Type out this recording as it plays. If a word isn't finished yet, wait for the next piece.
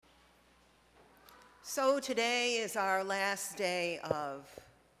So today is our last day of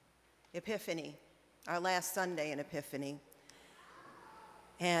Epiphany, our last Sunday in Epiphany.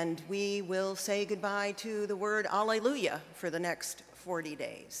 And we will say goodbye to the word Alleluia for the next 40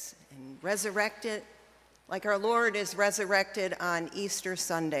 days and resurrect it like our Lord is resurrected on Easter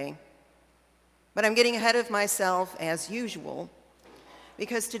Sunday. But I'm getting ahead of myself as usual,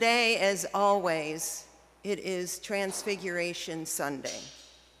 because today, as always, it is Transfiguration Sunday.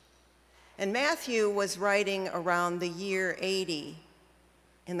 And Matthew was writing around the year 80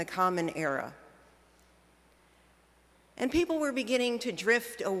 in the Common Era. And people were beginning to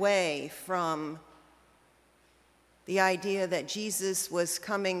drift away from the idea that Jesus was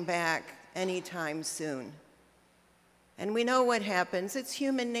coming back anytime soon. And we know what happens. It's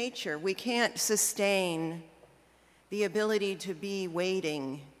human nature. We can't sustain the ability to be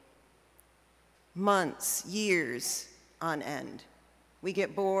waiting months, years on end. We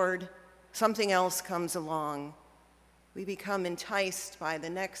get bored. Something else comes along. We become enticed by the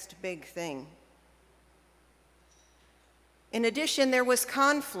next big thing. In addition, there was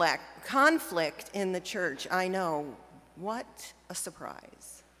conflict in the church. I know. What a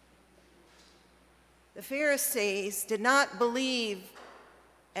surprise. The Pharisees did not believe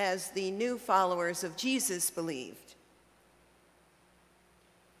as the new followers of Jesus believed.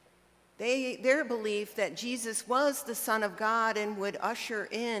 Their belief that Jesus was the Son of God and would usher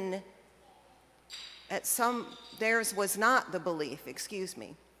in theirs was not the belief,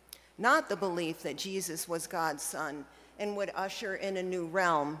 not the belief that Jesus was God's Son and would usher in a new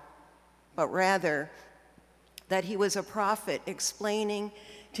realm, but rather that he was a prophet explaining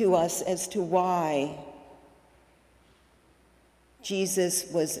to us as to why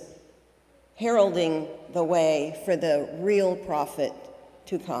Jesus was heralding the way for the real prophet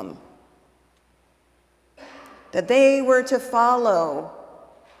to come. That they were to follow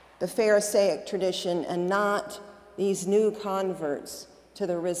the Pharisaic tradition and not these new converts to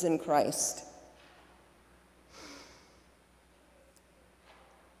the risen Christ.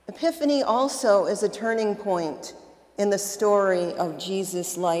 Epiphany also is a turning point in the story of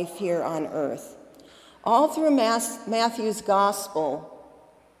Jesus' life here on earth. All through Matthew's gospel,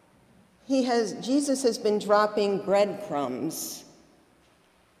 Jesus has been dropping breadcrumbs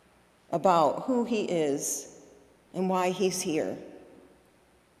about who he is and why he's here.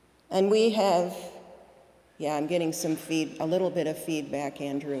 And we have, I'm getting a little bit of feedback,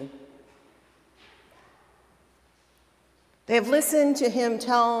 Andrew. They have listened to him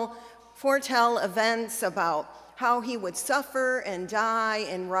foretell events about how he would suffer and die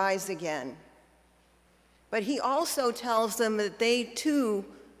and rise again. But he also tells them that they too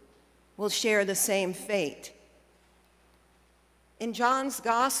will share the same fate. In John's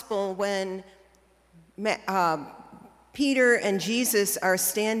gospel, when Peter and Jesus are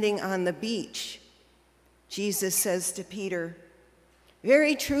standing on the beach, Jesus says to Peter,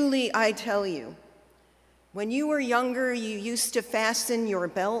 "Very truly I tell you, when you were younger, you used to fasten your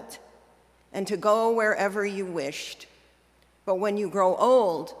belt and to go wherever you wished. But when you grow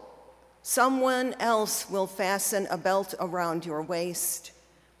old, someone else will fasten a belt around your waist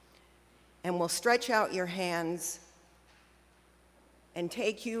and will stretch out your hands and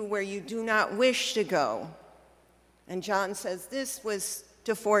take you where you do not wish to go." And John says this was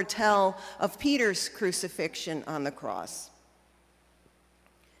to foretell of Peter's crucifixion on the cross.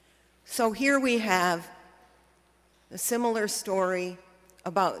 So here we have a similar story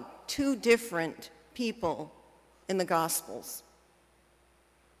about two different people in the Gospels.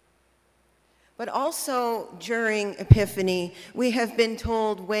 But also during Epiphany, we have been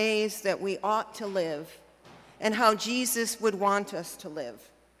told ways that we ought to live and how Jesus would want us to live.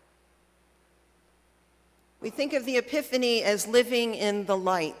 We think of the Epiphany as living in the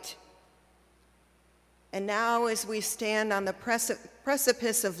light. And now, as we stand on the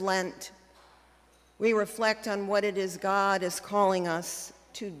precipice of Lent, we reflect on what it is God is calling us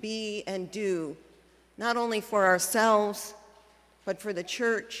to be and do, not only for ourselves, but for the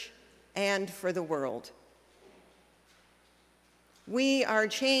church and for the world. We are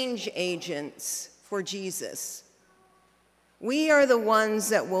change agents for Jesus. We are the ones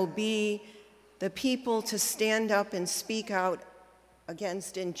that will be the people to stand up and speak out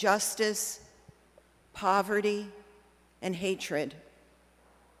against injustice, poverty, and hatred.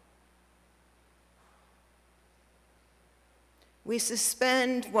 We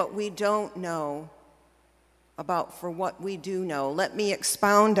suspend what we don't know about for what we do know. Let me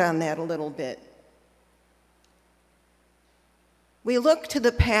expound on that a little bit. We look to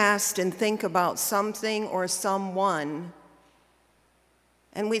the past and think about something or someone,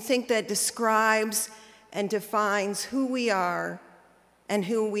 and we think that describes and defines who we are and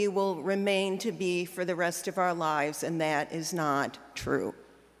who we will remain to be for the rest of our lives, and that is not true.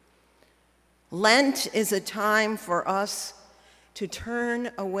 Lent is a time for us to turn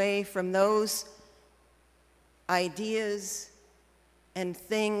away from those ideas and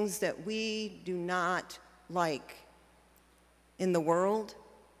things that we do not like in the world,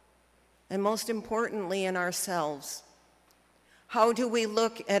 and most importantly, in ourselves. How do we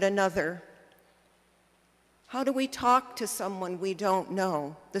look at another? How do we talk to someone we don't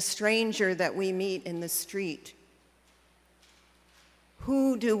know, the stranger that we meet in the street?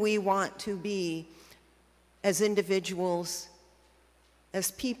 Who do we want to be as individuals,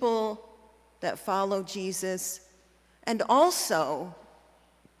 as people that follow Jesus, and also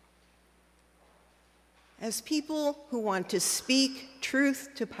as people who want to speak truth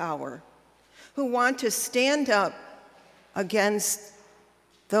to power, who want to stand up against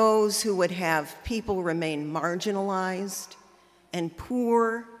those who would have people remain marginalized and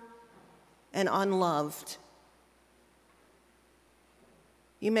poor and unloved.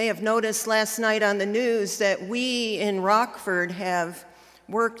 You may have noticed last night on the news that we in Rockford have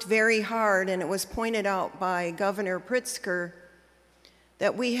worked very hard, and it was pointed out by Governor Pritzker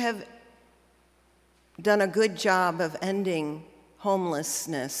that we have done a good job of ending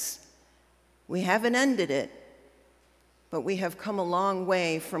homelessness. We haven't ended it, but we have come a long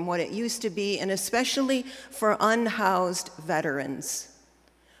way from what it used to be, and especially for unhoused veterans.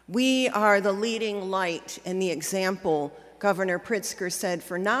 We are the leading light and the example, Governor Pritzker said,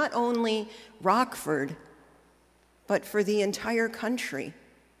 for not only Rockford, but for the entire country.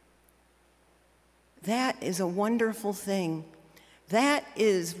 That is a wonderful thing. That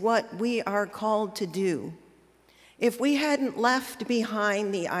is what we are called to do. If we hadn't left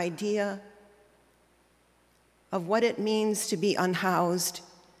behind the idea of what it means to be unhoused,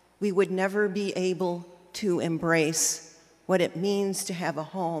 we would never be able to embrace what it means to have a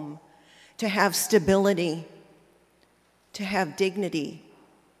home, to have stability, to have dignity.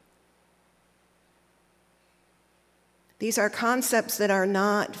 These are concepts that are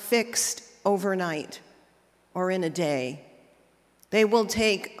not fixed overnight or in a day. They will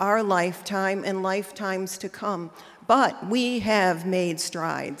take our lifetime and lifetimes to come, but we have made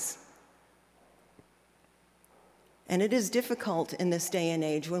strides. And it is difficult in this day and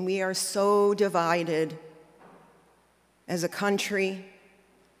age when we are so divided as a country,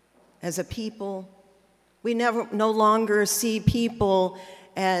 as a people. We no longer see people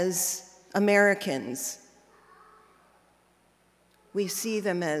as Americans. We see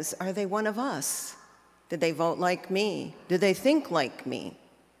them as, are they one of us? Did they vote like me? Do they think like me?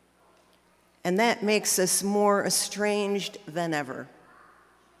 And that makes us more estranged than ever.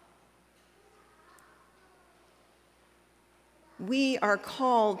 We are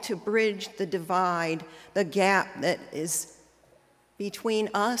called to bridge the divide, the gap that is between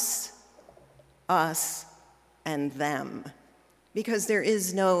us, and them. Because there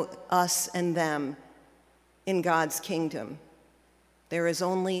is no us and them in God's kingdom. There is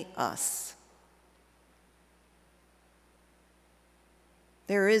only us.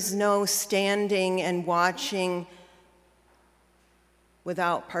 There is no standing and watching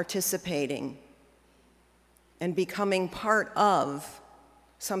without participating and becoming part of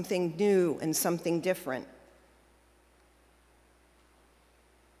something new and something different.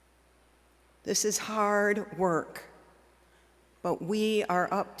 This is hard work, but we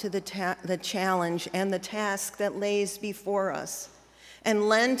are up to the challenge and the task that lays before us. And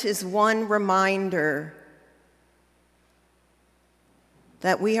Lent is one reminder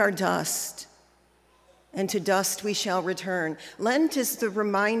that we are dust, and to dust we shall return. Lent is the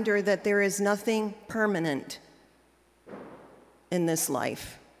reminder that there is nothing permanent in this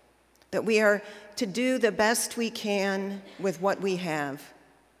life, that we are to do the best we can with what we have,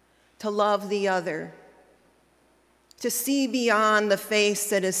 to love the other, to see beyond the face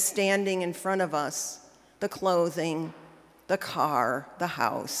that is standing in front of us, the clothing, the car, the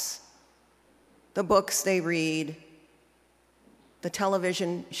house, the books they read, the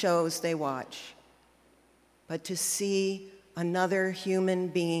television shows they watch, but to see another human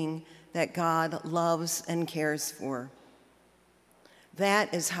being that God loves and cares for.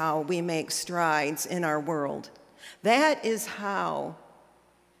 That is how we make strides in our world. That is how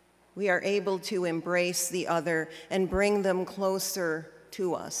we are able to embrace the other and bring them closer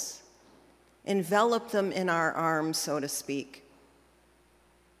to us, envelop them in our arms, so to speak.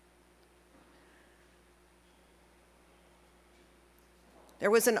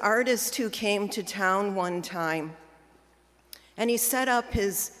 There was an artist who came to town one time, and he set up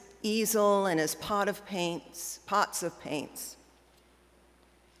his easel and his pots of paints.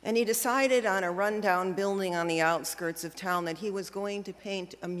 And he decided on a rundown building on the outskirts of town that he was going to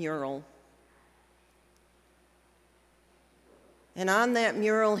paint a mural. And on that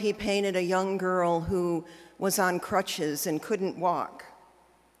mural, he painted a young girl who was on crutches and couldn't walk.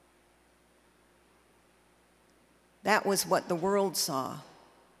 That was what the world saw.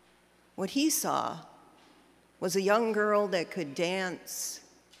 What he saw was a young girl that could dance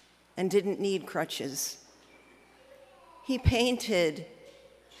and didn't need crutches. He painted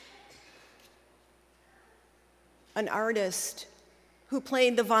an artist who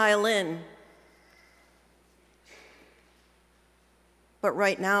played the violin, but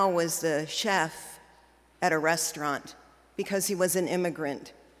right now was the chef at a restaurant because he was an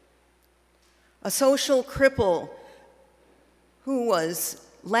immigrant. A social cripple who was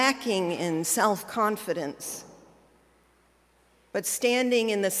lacking in self-confidence, but standing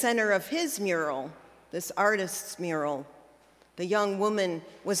in the center of his mural, this artist's mural, the young woman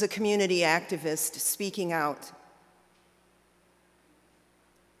was a community activist speaking out.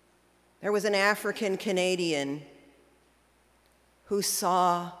 There was an African Canadian who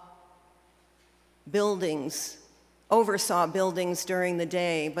oversaw buildings during the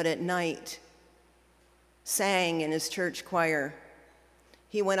day, but at night sang in his church choir.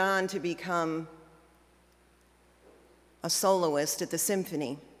 He went on to become a soloist at the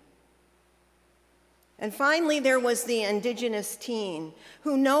symphony. And finally, there was the indigenous teen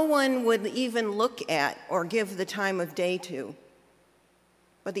who no one would even look at or give the time of day to.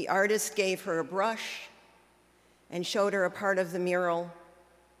 But the artist gave her a brush and showed her a part of the mural.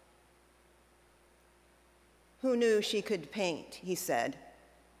 Who knew she could paint, he said.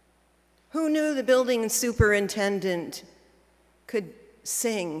 Who knew the building superintendent could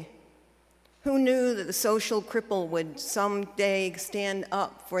sing? Who knew that the social cripple would someday stand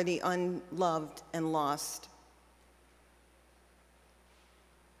up for the unloved and lost?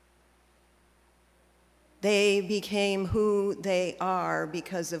 They became who they are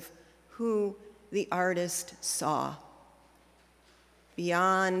because of who the artist saw,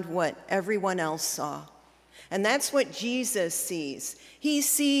 beyond what everyone else saw. And that's what Jesus sees. He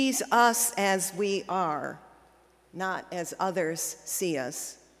sees us as we are, not as others see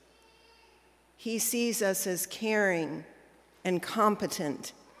us. He sees us as caring and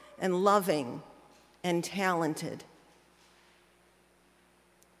competent and loving and talented.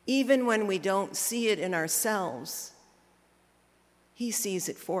 Even when we don't see it in ourselves, he sees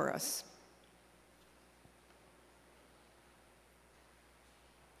it for us.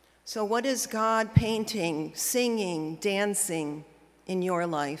 So what is God painting, singing, dancing in your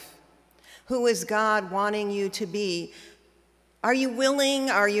life? Who is God wanting you to be? Are you willing,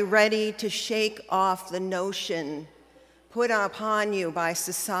 are you ready to shake off the notion put upon you by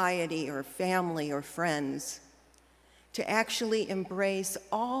society or family or friends to actually embrace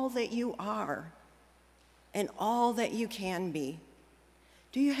all that you are and all that you can be?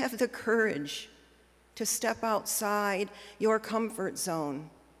 Do you have the courage to step outside your comfort zone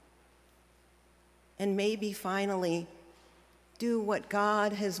and maybe finally do what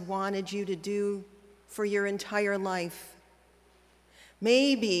God has wanted you to do for your entire life?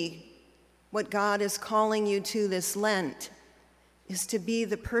 Maybe what God is calling you to this Lent is to be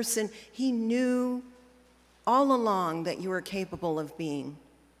the person he knew all along that you were capable of being.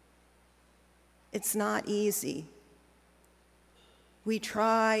 It's not easy. We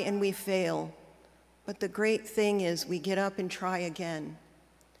try and we fail, but the great thing is we get up and try again.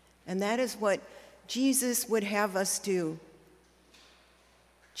 And that is what Jesus would have us do.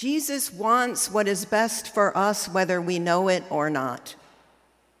 Jesus wants what is best for us, whether we know it or not.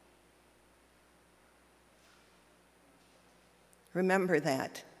 Remember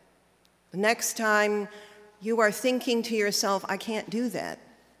that. The next time you are thinking to yourself, I can't do that,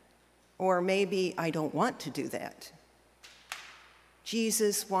 or maybe I don't want to do that,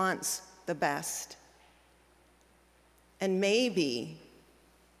 Jesus wants the best. And maybe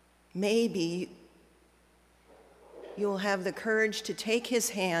you'll have the courage to take his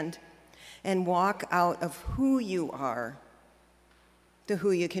hand and walk out of who you are to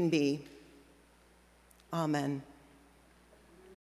who you can be. Amen.